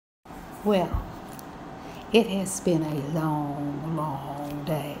Well, it has been a long, long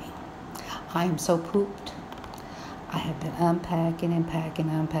day. I am so pooped. I have been unpacking and packing,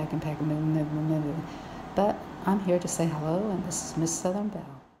 unpacking, packing, moving. But I'm here to say hello, and this is Miss Southern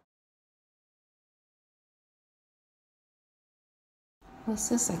Belle. Well,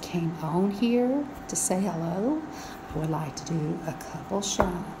 since I came on here to say hello, I would like to do a couple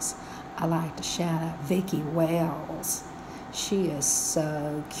shout-outs. I like to shout out Vicki Wells. She is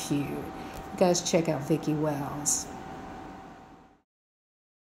so cute. You guys check out Vicki Wells.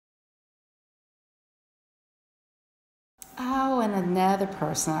 Oh, and another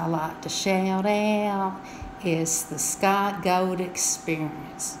person I like to shout out is the Scott Gold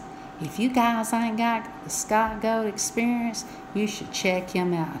Experience. If you guys ain't got the Scott Gold Experience, you should check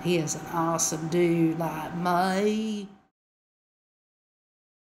him out. He is an awesome dude like me.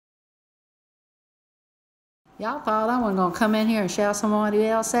 Y'all thought I wasn't going to come in here and shout somebody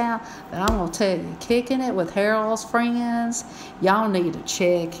else out, but I'm going to tell you, Kicking It with Harold's Friends, y'all need to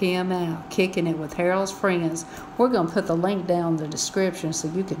check him out. Kicking It with Harold's Friends. We're going to put the link down in the description so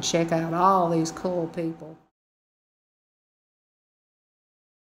you can check out all these cool people.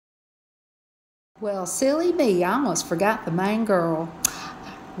 Well, silly me, I almost forgot the main girl.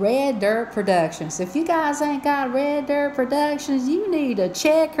 Red Dirt Productions. If you guys ain't got Red Dirt Productions, you need to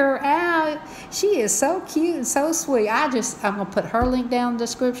check her out. She is so cute and so sweet. I'm gonna put her link down in the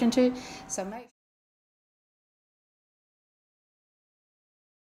description too. So make